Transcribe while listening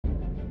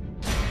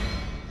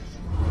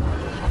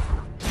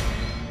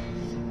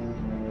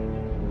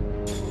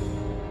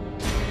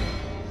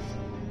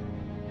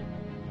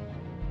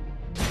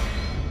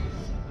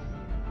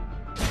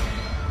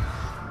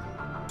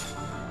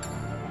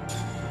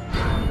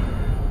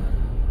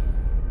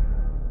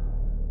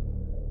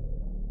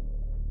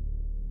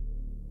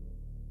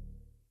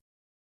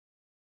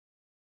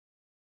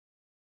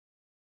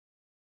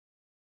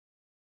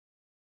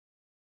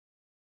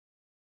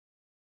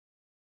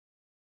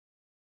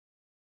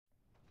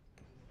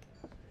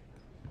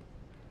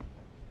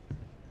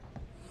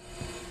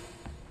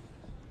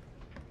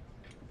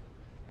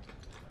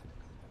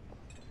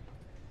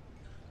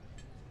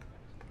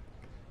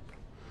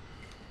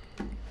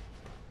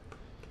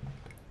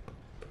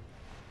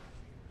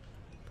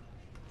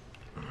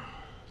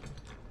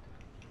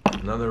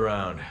Another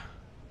round.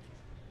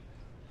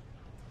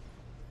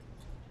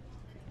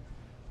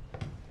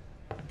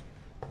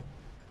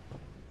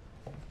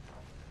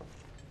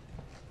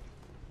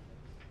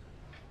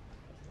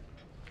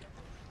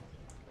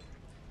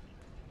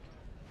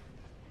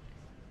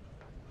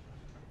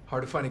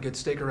 Hard to find a good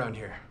steak around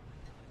here.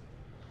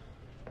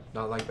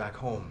 Not like back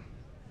home.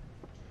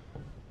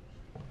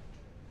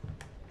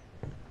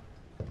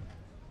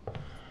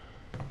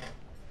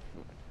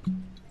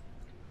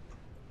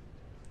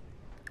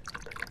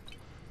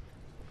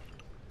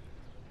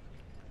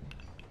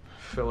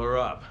 Fill her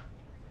up.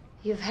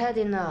 You've had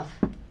enough.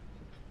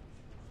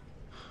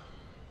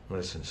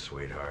 Listen,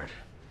 sweetheart.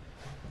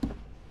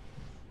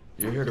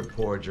 You're here to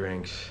pour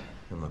drinks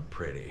and look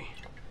pretty.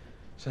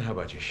 So how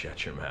about you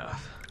shut your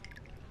mouth?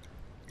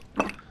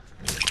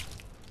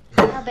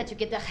 I bet you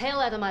get the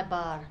hell out of my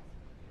bar.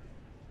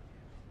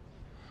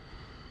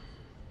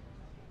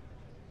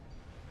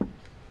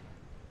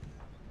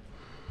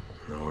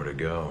 Nowhere to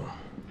go.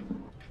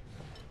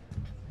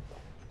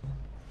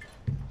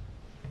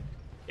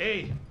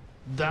 Ej,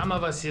 dama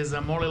vas je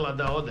zamolila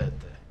da odete.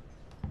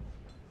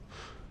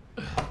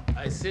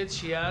 I said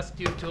she asked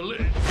you to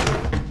leave.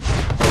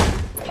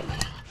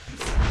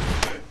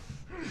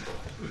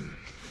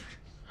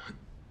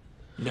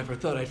 Never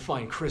thought I'd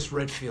find Chris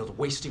Redfield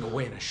wasting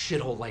away in a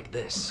shithole like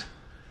this.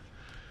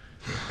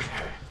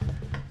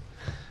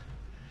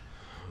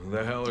 Who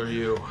the hell are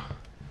you?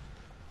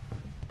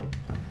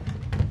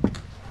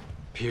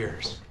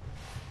 Piers.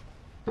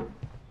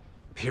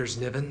 Piers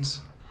Nivens?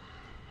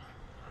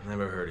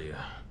 Never heard of you.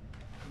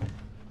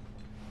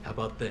 How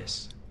about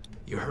this?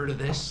 You heard of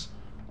this?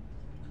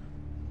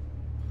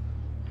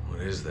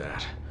 What is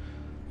that?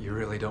 You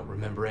really don't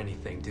remember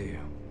anything, do you?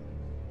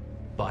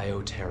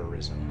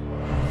 Bioterrorism.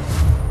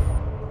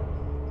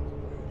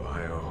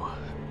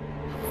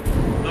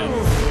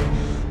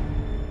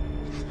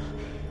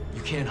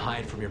 You can't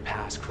hide from your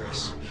past,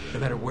 Chris. No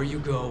matter where you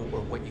go or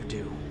what you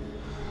do.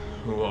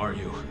 Who are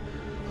you?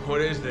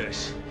 What is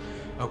this?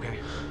 Okay.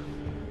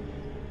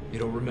 You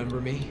don't remember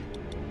me?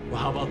 Well,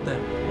 how about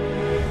them?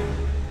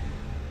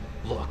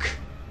 Look.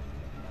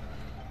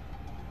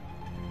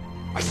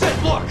 I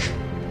said look!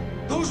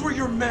 Those were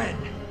your men.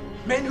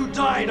 Men who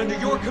died under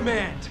your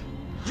command.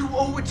 You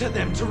owe it to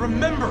them to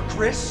remember,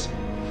 Chris.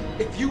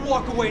 If you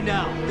walk away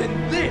now,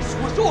 then this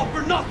was all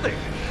for nothing!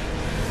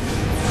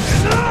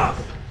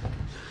 Enough!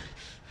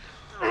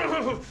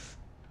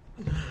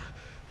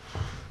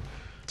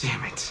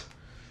 Damn it.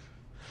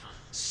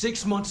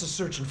 6 months of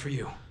searching for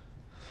you.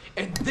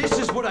 And this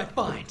is what I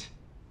find.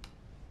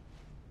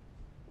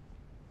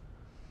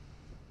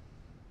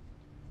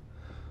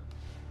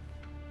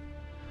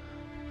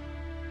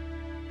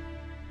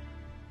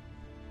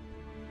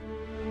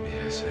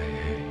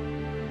 BSAA.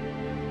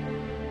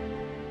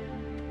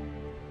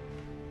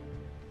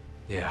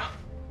 Yeah.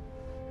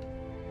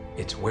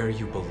 It's where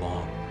you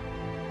belong.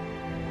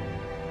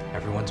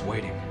 Everyone's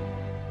waiting.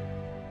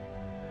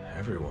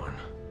 Everyone.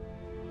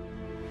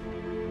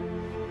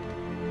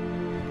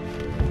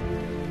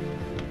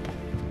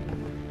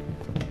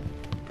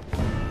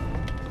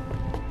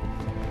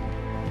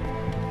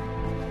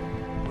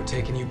 We're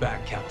taking you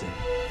back, Captain.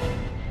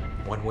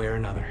 One way or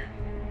another.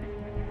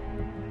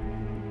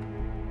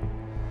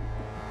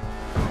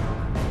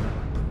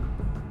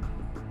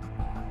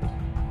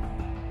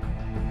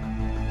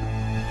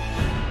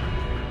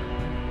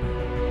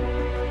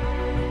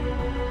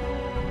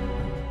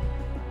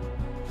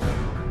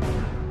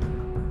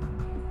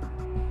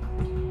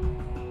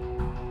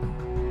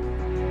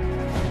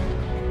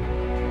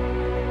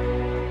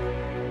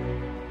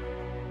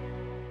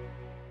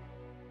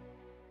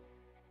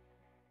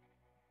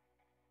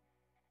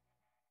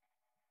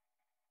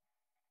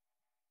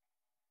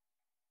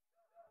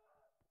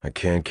 I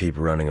can't keep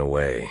running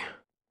away.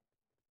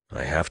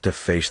 I have to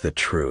face the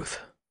truth.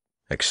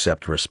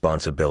 Accept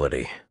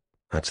responsibility.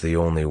 That's the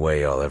only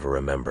way I'll ever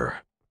remember.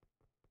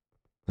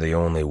 The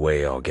only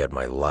way I'll get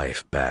my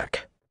life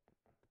back.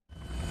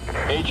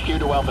 HQ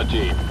to Alpha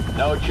Team.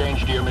 No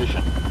change to your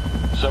mission.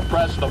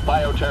 Suppress the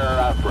bioterror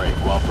outbreak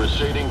while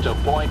proceeding to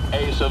point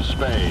Ace of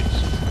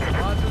Spades.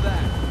 Roger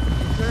that.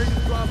 Preparing to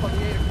drop on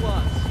the 8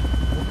 o'clock.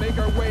 We'll make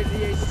our way to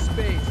the Ace of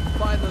Spades and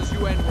find those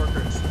UN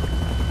workers.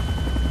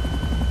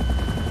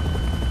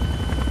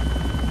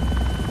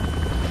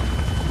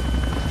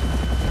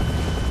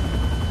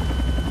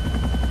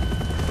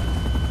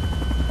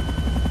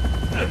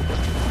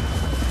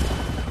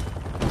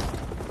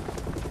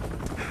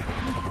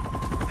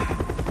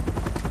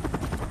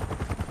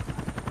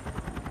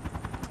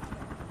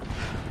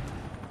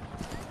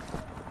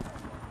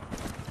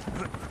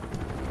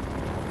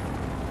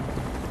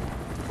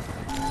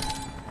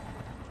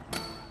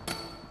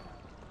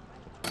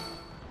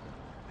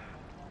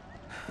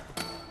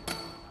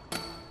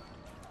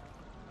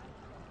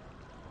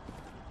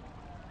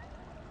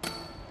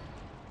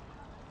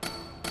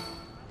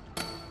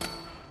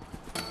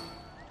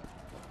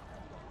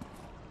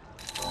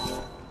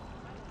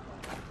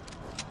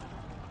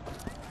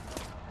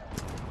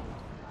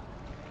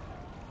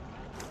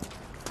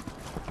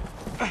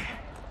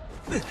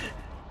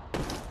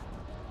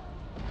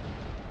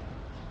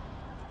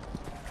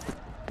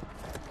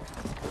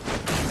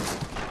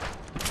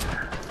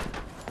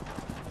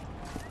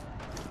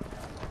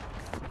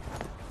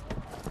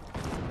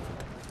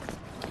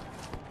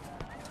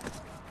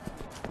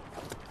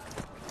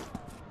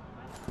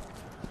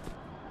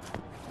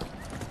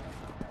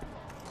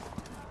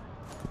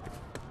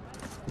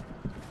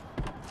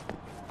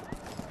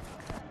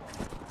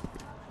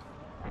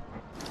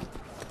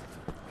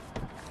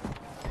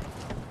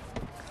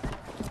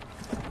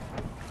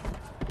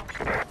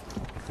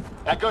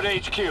 Echo to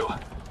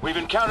HQ. We've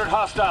encountered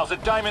hostiles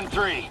at Diamond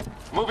 3.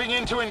 Moving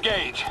in to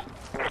engage.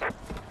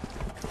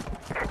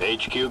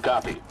 HQ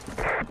copy.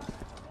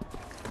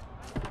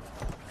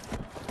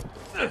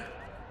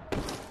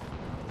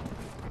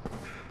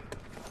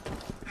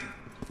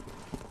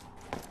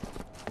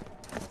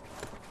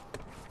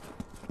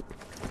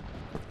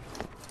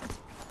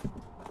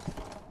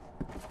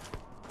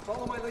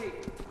 Follow my lead.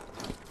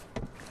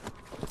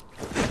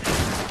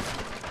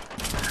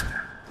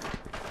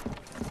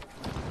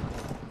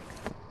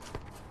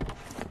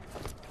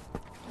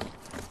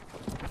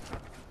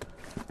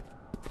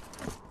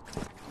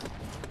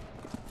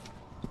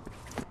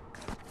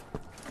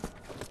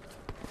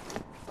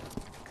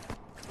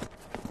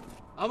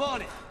 I'm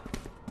on it.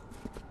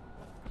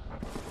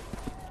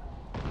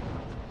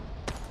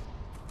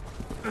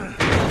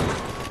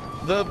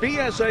 The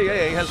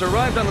BSAA has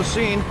arrived on the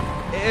scene.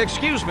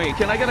 Excuse me,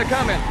 can I get a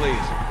comment,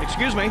 please?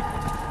 Excuse me.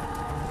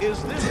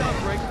 Is this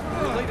outbreak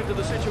related to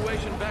the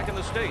situation back in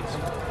the States?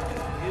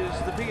 Is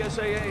the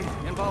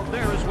BSAA involved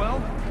there as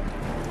well?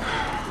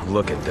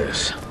 Look at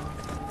this.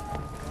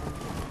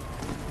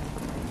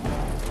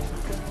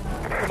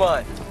 Come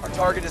on, our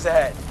target is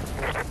ahead.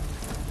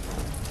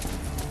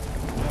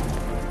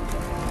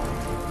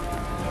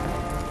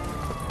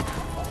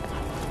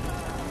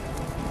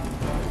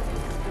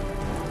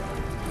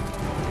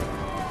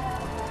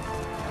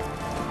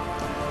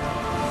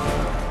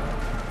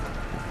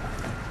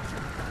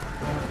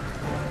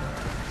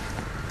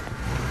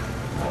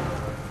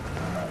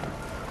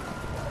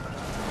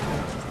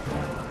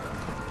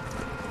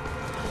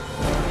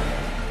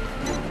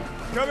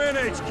 Come in,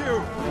 HQ!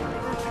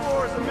 Route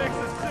 4 is a mix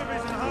of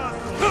civvies and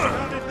hostiles.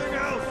 Got anything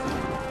else?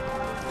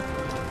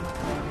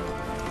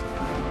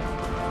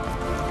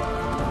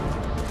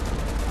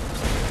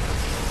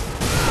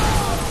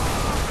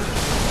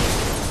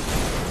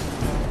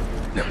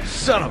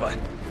 Son of a...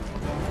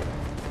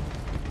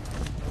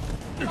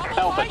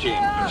 Alpha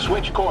team,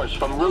 switch course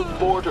from Route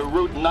 4 to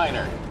Route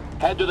 9er.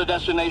 Head to the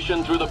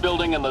destination through the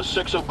building in the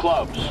 6 of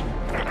clubs.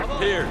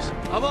 Piers,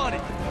 I'm on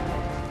it.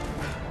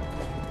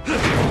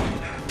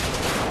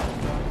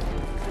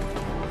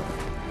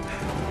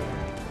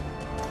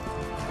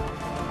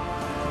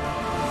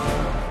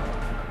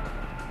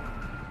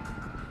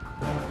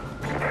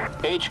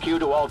 HQ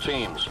to all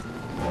teams.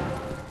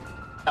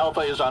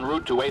 Alpha is en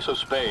route to Ace of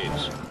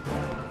Spades.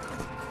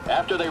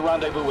 After they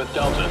rendezvous with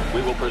Delta,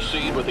 we will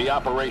proceed with the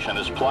operation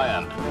as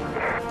planned.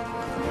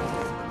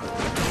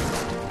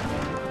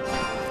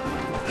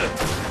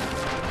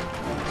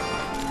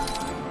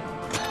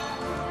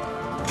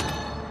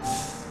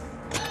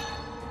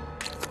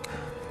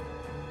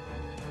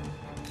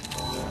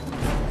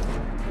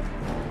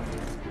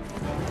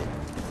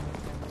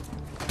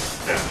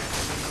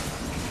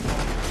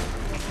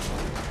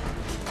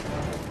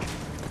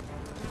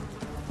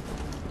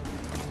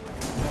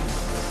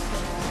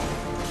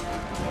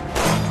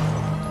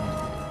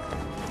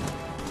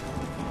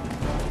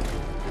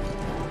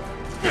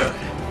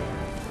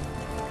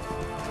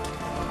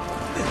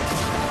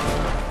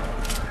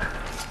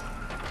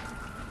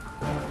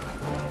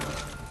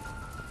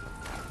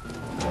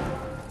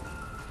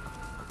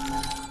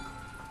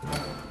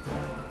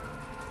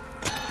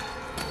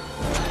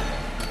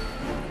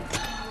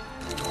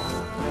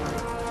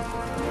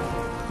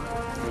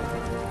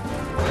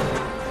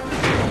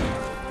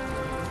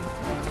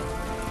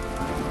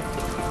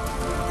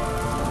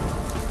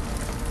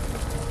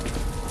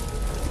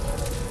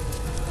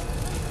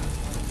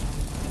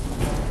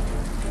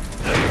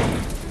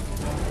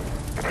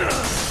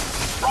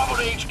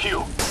 HQ.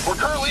 We're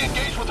currently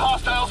engaged with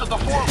hostiles at the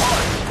 4 of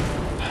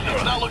Hearts.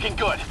 It's not looking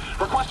good.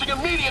 Requesting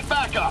immediate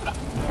backup.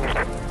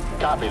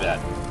 Copy that.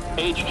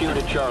 HQ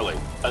to Charlie.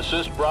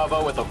 Assist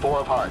Bravo at the 4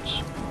 of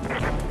Hearts.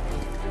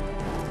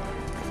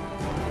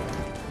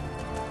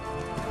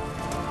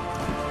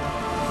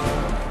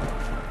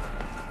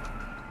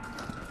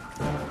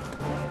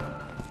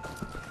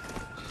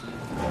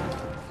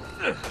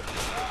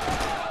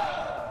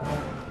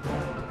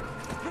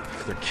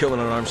 If they're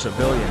killing unarmed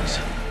civilians,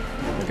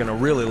 they're gonna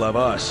really love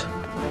us.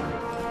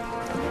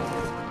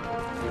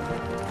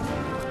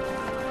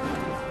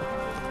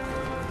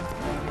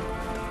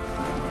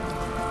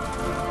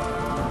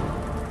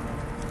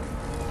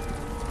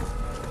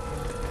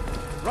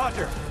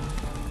 Roger.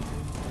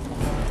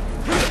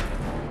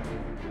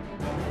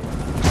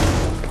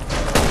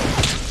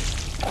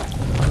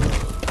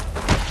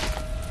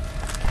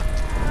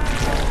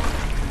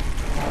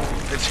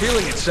 It's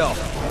healing itself.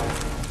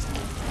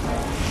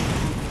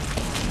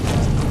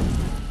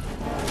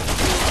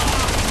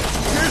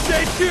 Here's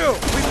HQ!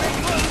 We made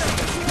contact!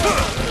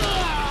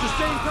 The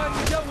same kind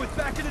we dealt with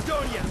back in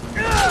Adonia!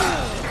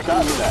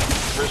 Copy that.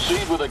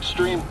 Proceed with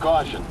extreme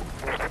caution.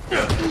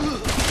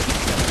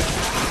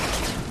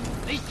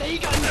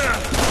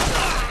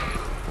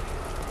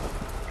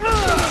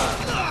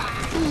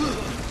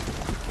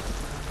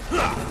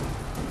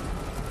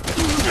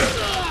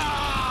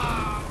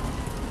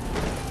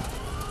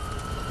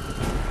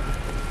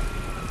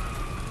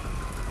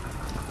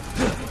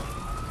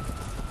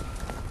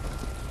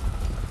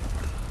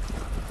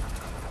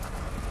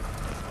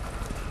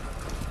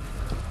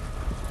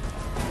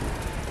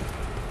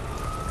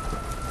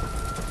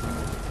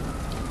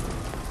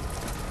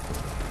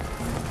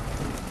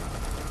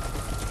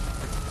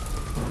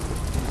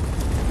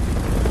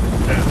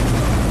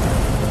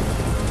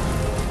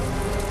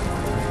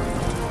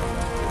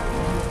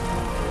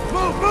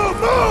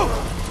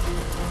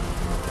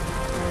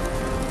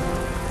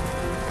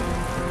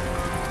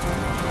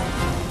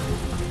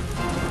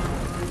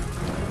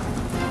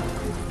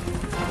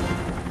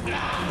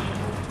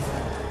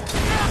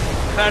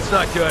 That's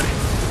not good.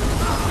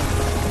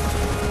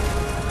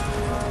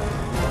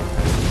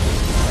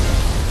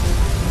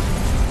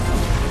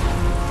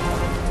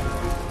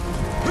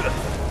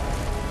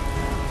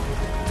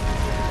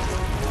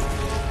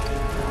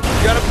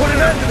 Gotta put an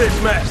end to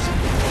this mess!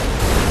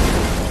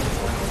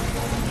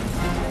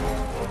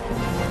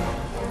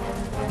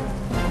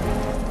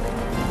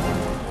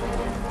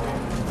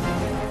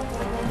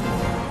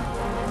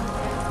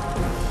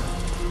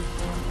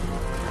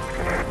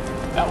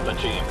 Alpha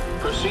team,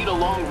 proceed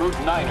along Route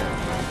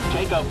 9er.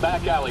 Take a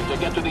back alley to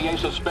get to the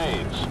Ace of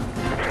Spades.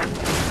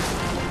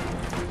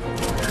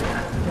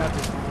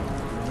 Captain,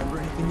 remember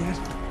anything yet?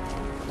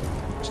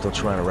 Still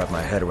trying to wrap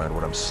my head around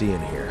what I'm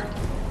seeing here.